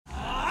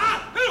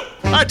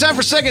All right, time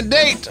for second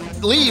date.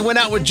 Lee went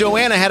out with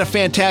Joanna, had a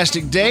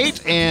fantastic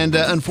date, and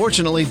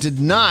unfortunately did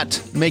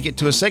not make it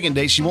to a second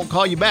date. She won't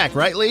call you back,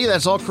 right, Lee?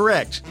 That's all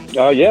correct.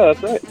 Yeah,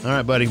 that's right. All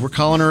right, buddy. We're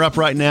calling her up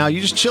right now.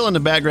 You just chill in the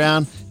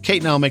background.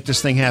 Cait and I will make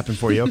this thing happen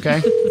for you,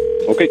 okay?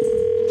 Okay.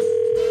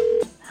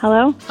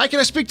 Hello? Hi,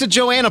 can I speak to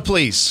Joanna,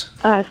 please?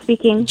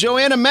 Speaking.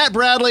 Joanna, Matt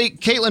Bradley,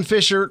 Caitlin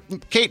Fisher,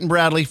 Cait and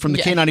Bradley from the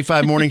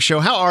K95 Morning Show.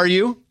 How are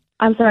you?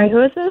 I'm sorry,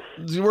 who is this?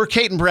 We're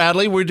Cait and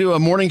Bradley. We do a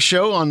morning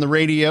show on the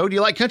radio. Do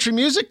you like country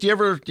music? Do you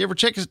ever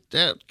check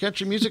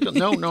country music?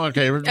 No,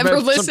 okay. Ever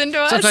listen to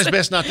us? Sometimes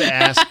best not to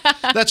ask.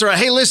 That's all right.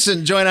 Hey,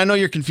 listen, Joanna, I know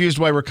you're confused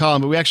why we're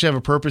calling, but we actually have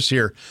a purpose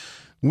here.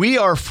 We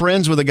are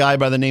friends with a guy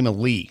by the name of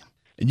Lee.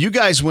 And you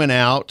guys went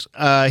out.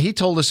 He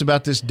told us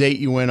about this date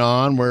you went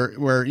on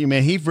where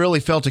he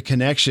really felt a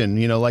connection.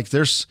 You know, like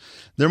there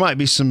might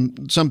be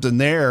something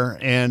there,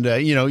 and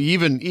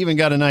even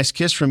got a nice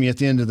kiss from you at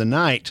the end of the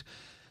night.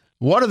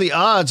 What are the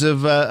odds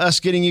of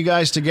us getting you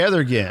guys together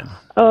again?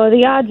 Oh,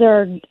 the odds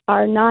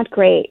are not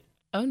great.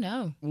 Oh,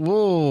 no.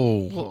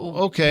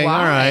 Whoa. Okay. Why?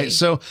 All right.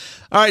 So,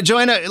 all right,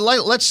 Joanna,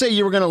 let's say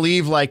you were going to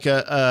leave like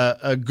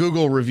a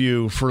Google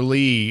review for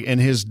Lee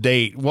and his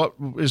date. What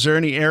is there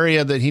any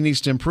area that he needs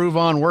to improve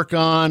on, work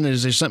on?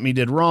 Is there something he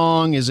did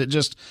wrong? Is it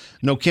just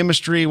no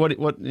chemistry? What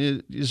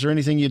is there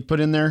anything you'd put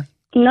in there?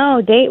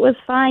 No, date was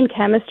fine.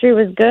 Chemistry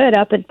was good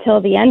up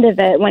until the end of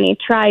it when he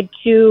tried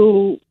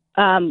to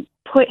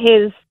put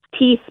his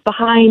teeth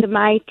behind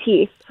my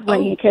teeth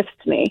when he kissed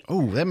me.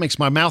 Oh, that makes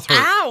my mouth hurt.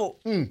 Ow!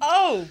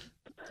 Oh,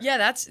 yeah,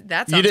 that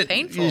sounds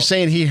painful. You're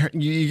saying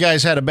you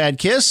guys had a bad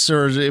kiss,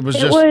 or it was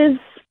just?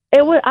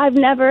 It was. I've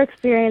never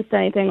experienced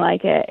anything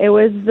like it. It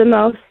was the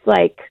most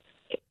like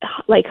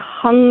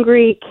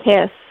hungry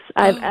kiss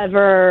I've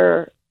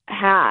ever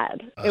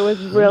had. It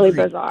was really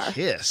bizarre.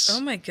 Kiss.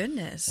 Oh my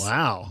goodness!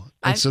 Wow.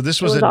 And so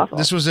this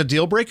was a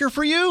deal breaker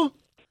for you?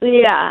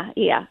 Yeah.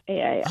 Oh,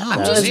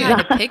 I'm just trying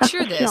to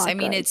picture this. I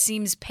mean, it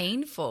seems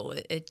painful.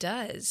 It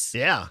does.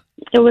 Yeah.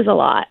 It was a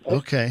lot.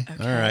 Okay.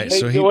 All right.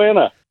 Hey,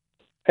 Joanna.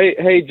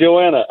 Hey,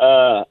 Joanna.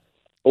 I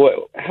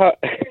thought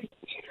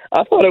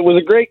it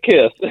was a great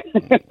kiss.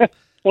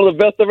 One of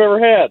the best I've ever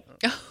had.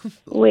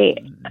 Wait.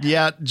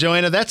 Yeah,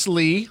 Joanna, that's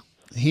Lee.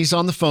 He's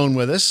on the phone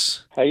with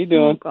us. How you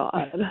doing? Oh,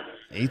 God.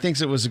 He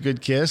thinks it was a good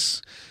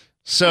kiss.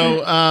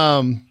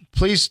 So,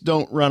 please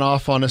don't run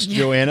off on us,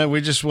 Joanna.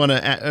 We just want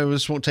to.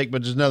 This won't take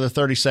but just another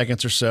 30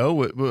 seconds or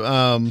so.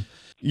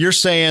 You're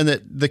saying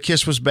that the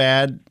kiss was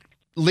bad.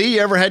 Lee,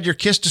 you ever had your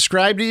kiss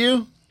described to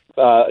you?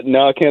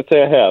 No, I can't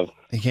say I have.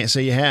 You can't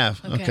say you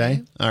have.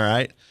 Okay. All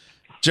right.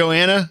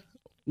 Joanna,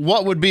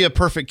 what would be a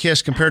perfect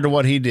kiss compared to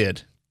what he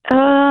did?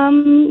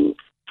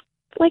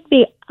 Like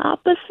the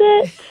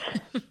opposite.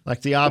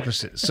 Like the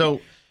opposite. So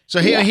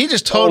he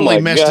just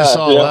totally messed us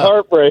all yeah,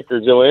 up.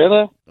 Heartbreaker,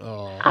 Joanna.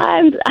 Oh.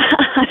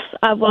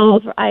 Well,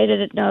 I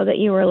didn't know that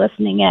you were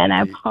listening in.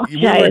 I apologize.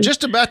 We were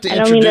just about to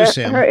introduce I don't mean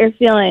to him. hurt your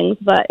feelings,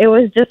 but it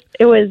was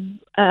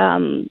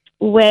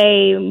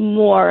way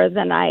more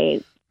than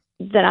I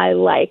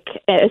like,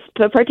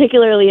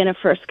 particularly in a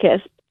first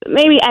kiss.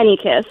 Maybe any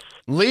kiss.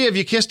 Lee, have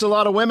you kissed a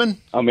lot of women?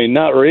 I mean,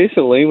 not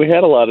recently. We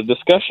had a lot of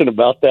discussion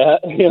about that,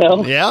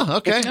 Yeah,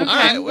 okay. All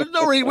right. Well,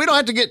 we don't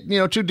have to get,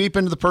 too deep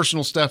into the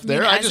personal stuff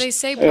there. As they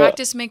say,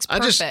 practice makes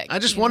perfect. I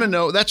just want to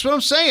know. That's what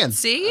I'm saying.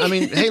 See? I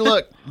mean, hey,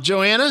 look,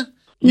 Joanna,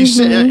 you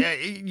said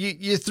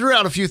you threw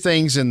out a few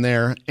things in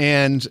there,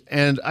 and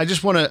I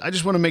just want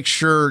to make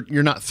sure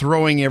you're not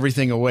throwing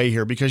everything away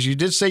here, because you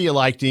did say you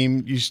liked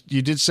him.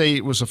 You did say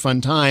it was a fun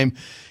time.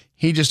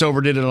 He just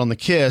overdid it on the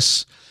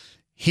kiss.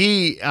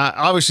 He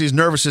obviously is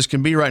nervous as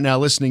can be right now,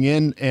 listening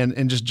in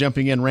and just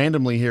jumping in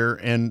randomly here,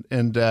 and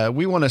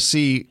we want to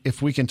see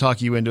if we can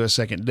talk you into a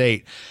second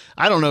date.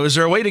 I don't know. Is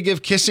there a way to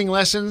give kissing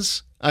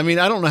lessons? I mean,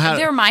 I don't know how.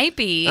 There might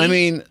be. I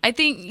mean, I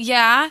think,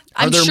 yeah.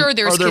 I'm sure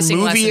there's kissing lessons. Are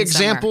there movie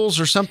examples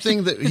somewhere or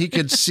something that he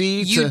could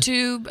see?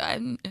 YouTube.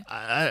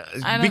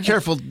 Be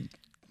careful.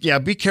 Yeah,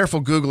 be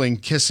careful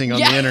Googling kissing on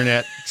the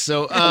internet.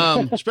 So,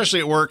 especially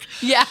at work.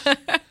 Yeah.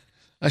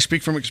 I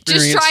speak from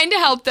experience. Just trying to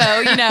help,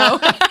 though,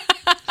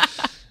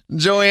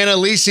 Joanna,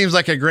 Lee seems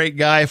like a great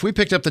guy. If we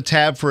picked up the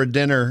tab for a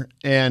dinner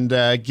and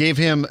gave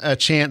him a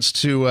chance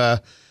to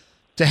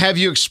have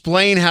you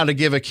explain how to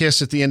give a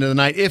kiss at the end of the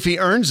night, if he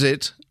earns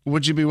it,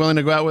 would you be willing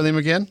to go out with him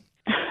again?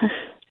 I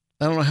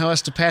don't know how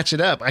else to patch it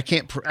up. I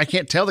can't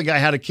tell the guy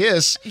how to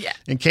kiss. Yeah.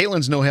 And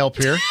Caitlin's no help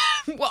here.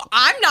 Well,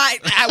 I'm not.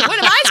 What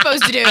am I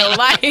supposed to do?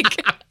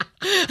 Like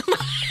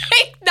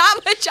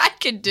not much I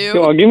can do.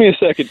 Come on, give me a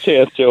second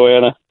chance,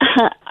 Joanna.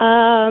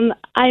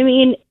 I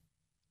mean,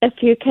 if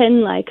you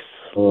can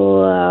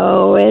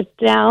slow it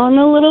down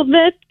a little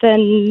bit,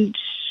 then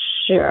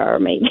sure,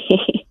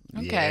 maybe.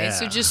 Okay,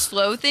 so just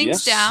slow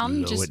things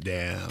down. Slow it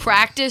down.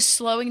 Practice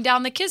slowing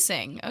down the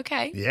kissing.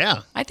 Okay.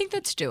 Yeah. I think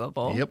that's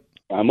doable. Yep.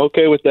 I'm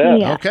okay with that.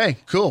 Yeah. Okay,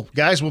 cool.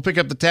 Guys, we'll pick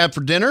up the tab for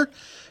dinner.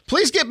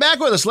 Please get back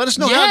with us. Let us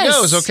know how it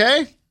goes,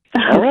 okay?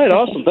 All right,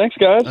 awesome. Thanks,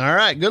 guys. All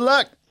right, good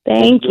luck.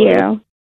 Thank you.